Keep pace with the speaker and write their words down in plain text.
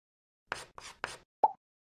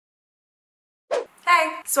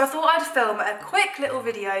So I thought I'd film a quick little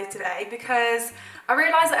video today because I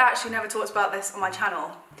realised I actually never talked about this on my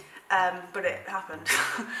channel, but it happened.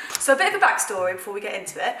 So a bit of a backstory before we get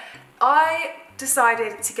into it. I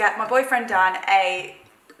decided to get my boyfriend Dan a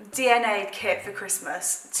DNA kit for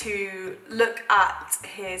Christmas to look at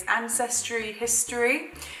his ancestry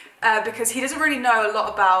history because he doesn't really know a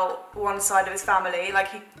lot about one side of his family.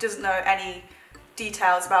 Like, he doesn't know any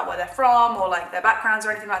details about where they're from or like their backgrounds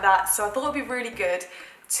or anything like that. So I thought it'd be really good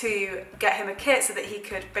to get him a kit so that he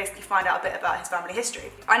could basically find out a bit about his family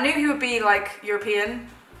history. I knew he would be like European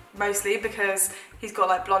mostly because he's got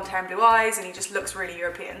like blonde hair and blue eyes and he just looks really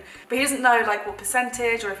European. But he doesn't know like what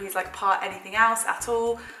percentage or if he's like part anything else at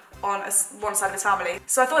all on one side of his family.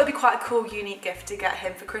 So I thought it'd be quite a cool, unique gift to get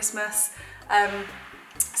him for Christmas.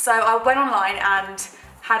 So I went online and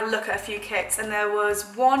had a look at a few kits, and there was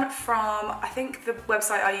one from, I think the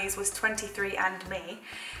website I used was 23andMe,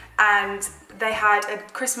 and they had a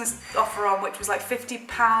Christmas offer on which was like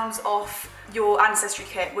 £50 off your ancestry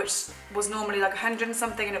kit, which was normally like 100 and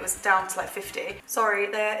something, and it was down to like 50.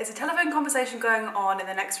 Sorry, there is a telephone conversation going on in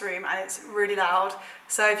the next room and it's really loud.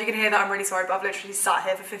 So if you can hear that, I'm really sorry, but I've literally sat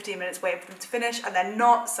here for 15 minutes waiting for them to finish and they're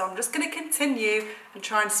not, so I'm just gonna continue and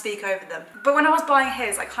try and speak over them. But when I was buying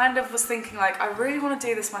his, I kind of was thinking like, I really wanna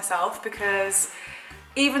do this myself because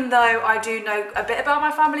even though I do know a bit about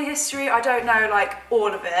my family history, I don't know like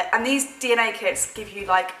all of it. And these DNA kits give you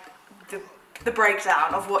like the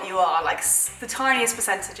breakdown of what you are, like the tiniest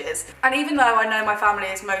percentages. And even though I know my family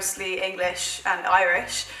is mostly English and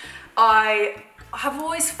Irish, I have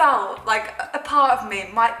always felt like a part of me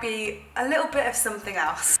might be a little bit of something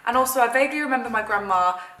else. And also I vaguely remember my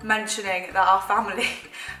grandma mentioning that our family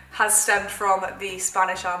has stemmed from the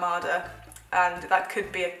Spanish Armada, and that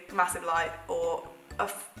could be a massive lie or a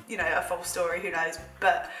false story, who knows,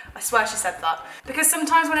 but I swear she said that. Because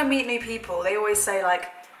sometimes when I meet new people, they always say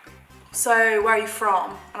like, so where are you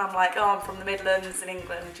from? And I'm like, oh, I'm from the Midlands in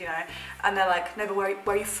England, you know. And they're like, no, but where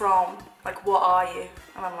are you from? Like, what are you?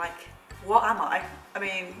 And I'm like, what am I? I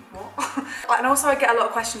mean, what? And also I get a lot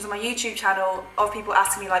of questions on my YouTube channel of people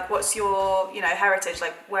asking me like, what's your, heritage?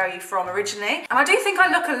 Like, where are you from originally? And I do think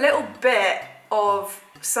I look a little bit of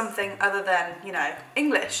something other than,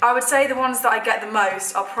 English. I would say the ones that I get the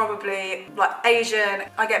most are probably like Asian.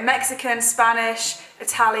 I get Mexican, Spanish,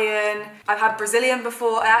 Italian. I've had Brazilian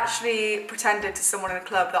before. I actually pretended to someone in a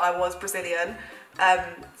club that I was Brazilian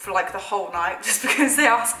for like the whole night, just because they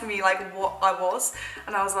asked me like what I was,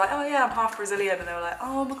 and I was like, oh yeah, I'm half Brazilian, and they were like,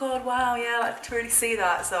 oh my god, wow, yeah, I like to really see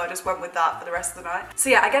that. So I just went with that for the rest of the night. So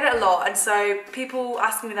yeah, I get it a lot, and so people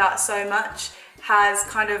asking me that so much has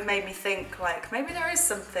kind of made me think like maybe there is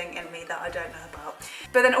something in me that I don't know about.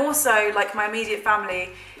 But then also like my immediate family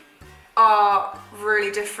are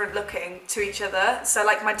really different looking to each other. So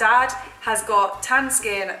like my dad has got tan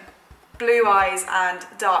skin, blue eyes and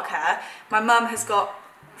dark hair. My mum has got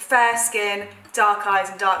fair skin, dark eyes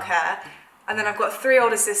and dark hair. And then I've got 3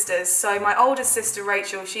 older sisters. So my oldest sister,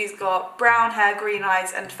 Rachel, she's got brown hair, green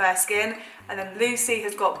eyes and fair skin. And then Lucy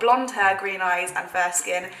has got blonde hair, green eyes and fair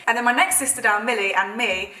skin. And then my next sister down, Millie, and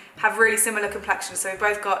me have really similar complexions. So we've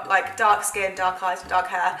both got like dark skin, dark eyes and dark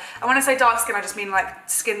hair. And when I say dark skin, I just mean like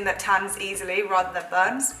skin that tans easily rather than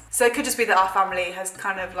burns. So it could just be that our family has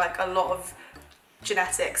kind of like a lot of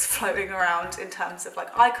genetics floating around in terms of like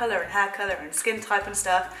eye colour and hair colour and skin type and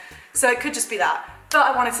stuff. So it could just be that. But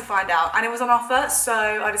I wanted to find out, and it was on offer, so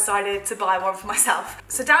I decided to buy one for myself.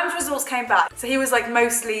 So Dan's results came back. So he was like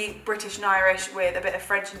mostly British and Irish with a bit of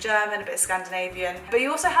French and German, a bit of Scandinavian. But he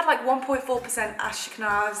also had like 1.4%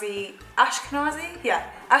 Ashkenazi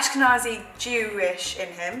Jewish in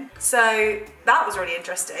him. So that was really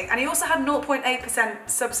interesting. And he also had 0.8%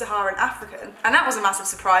 Sub-Saharan African. And that was a massive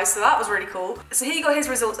surprise, so that was really cool. So he got his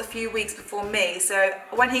results a few weeks before me. So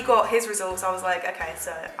when he got his results, I was like, okay,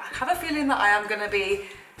 so I have a feeling that I am gonna be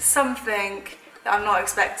something that I'm not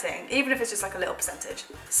expecting, even if it's just like a little percentage.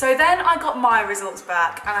 So then I got my results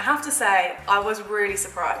back, and I have to say, I was really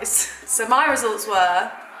surprised. So my results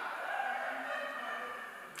were,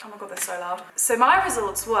 oh my god, they're so loud. So my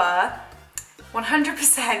results were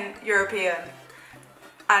 100% European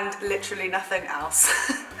and literally nothing else.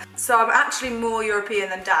 So I'm actually more European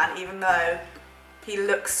than Dan, even though he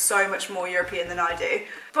looks so much more European than I do.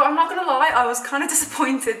 But I'm not gonna lie, I was kind of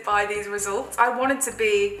disappointed by these results. I wanted to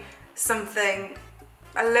be something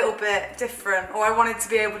a little bit different, or I wanted to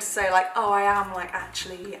be able to say like, oh, I am like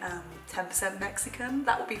actually 10% Mexican.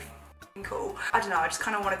 That would be cool. I don't know, I just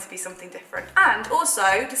kind of wanted to be something different. And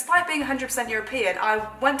also, despite being 100% European, I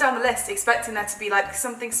went down the list expecting there to be like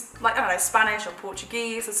something like, I don't know, Spanish or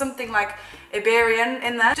Portuguese or something like Iberian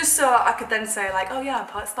in there, just so I could then say like, oh yeah, I'm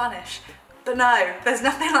part Spanish. But But no, there's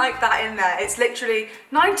nothing like that in there. It's literally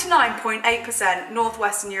 99.8%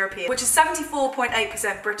 Northwestern European, which is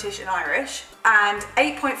 74.8% British and Irish, and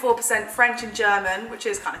 8.4% French and German, which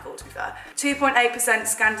is kind of cool to be fair, 2.8%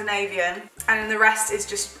 Scandinavian, and then the rest is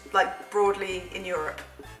just like broadly in Europe.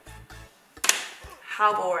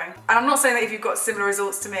 How boring. And I'm not saying that if you've got similar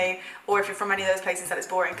results to me, or if you're from any of those places that it's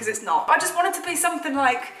boring, because it's not. I just want it to be something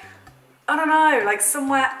like, I don't know, like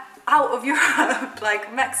somewhere out of Europe,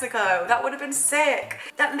 like Mexico. That would have been sick.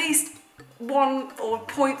 At least 1 or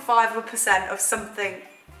 0.5% of something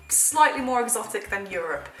slightly more exotic than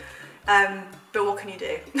Europe. But what can you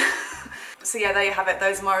do? So yeah, there you have it.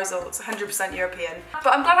 Those are my results, 100% European.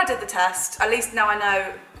 But I'm glad I did the test. At least now I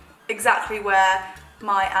know exactly where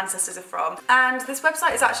my ancestors are from. And this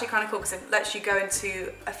website is actually kind of cool because it lets you go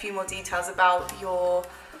into a few more details about your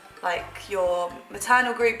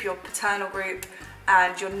maternal group, your paternal group,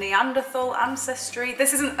 and your Neanderthal ancestry.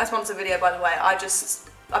 This isn't a sponsored video, by the way. I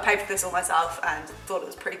paid for this all myself and thought it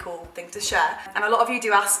was a pretty cool thing to share. And a lot of you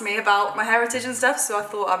do ask me about my heritage and stuff, so I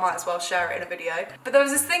thought I might as well share it in a video. But there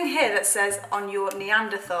was this thing here that says on your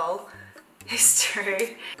Neanderthal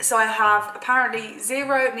history. So I have apparently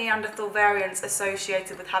 0 Neanderthal variants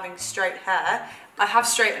associated with having straight hair. I have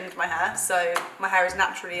straightened my hair, so my hair is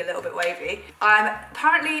naturally a little bit wavy. I'm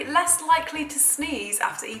apparently less likely to sneeze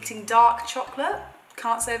after eating dark chocolate.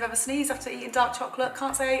 Can't say I've ever sneezed after eating dark chocolate.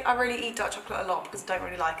 Can't say I really eat dark chocolate a lot because I don't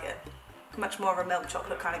really like it. I'm much more of a milk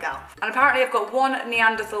chocolate kind of gal. And apparently I've got 1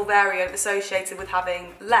 Neanderthal variant associated with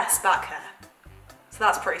having less back hair. So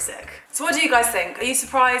that's pretty sick. So what do you guys think? Are you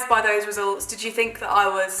surprised by those results? Did you think that I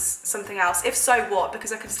was something else? If so, what?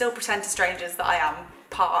 Because I can still pretend to strangers that I am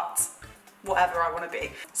part whatever I want to be.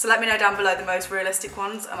 So let me know down below the most realistic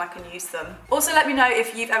ones and I can use them. Also let me know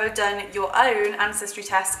if you've ever done your own ancestry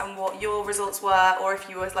test and what your results were, or if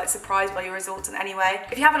you were like surprised by your results in any way.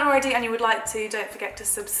 If you haven't already and you would like to, don't forget to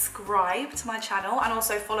subscribe to my channel and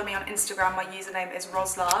also follow me on Instagram. My username is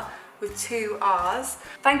Rosla with 2 R's.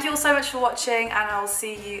 Thank you all so much for watching and I'll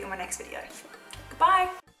see you in my next video. Goodbye!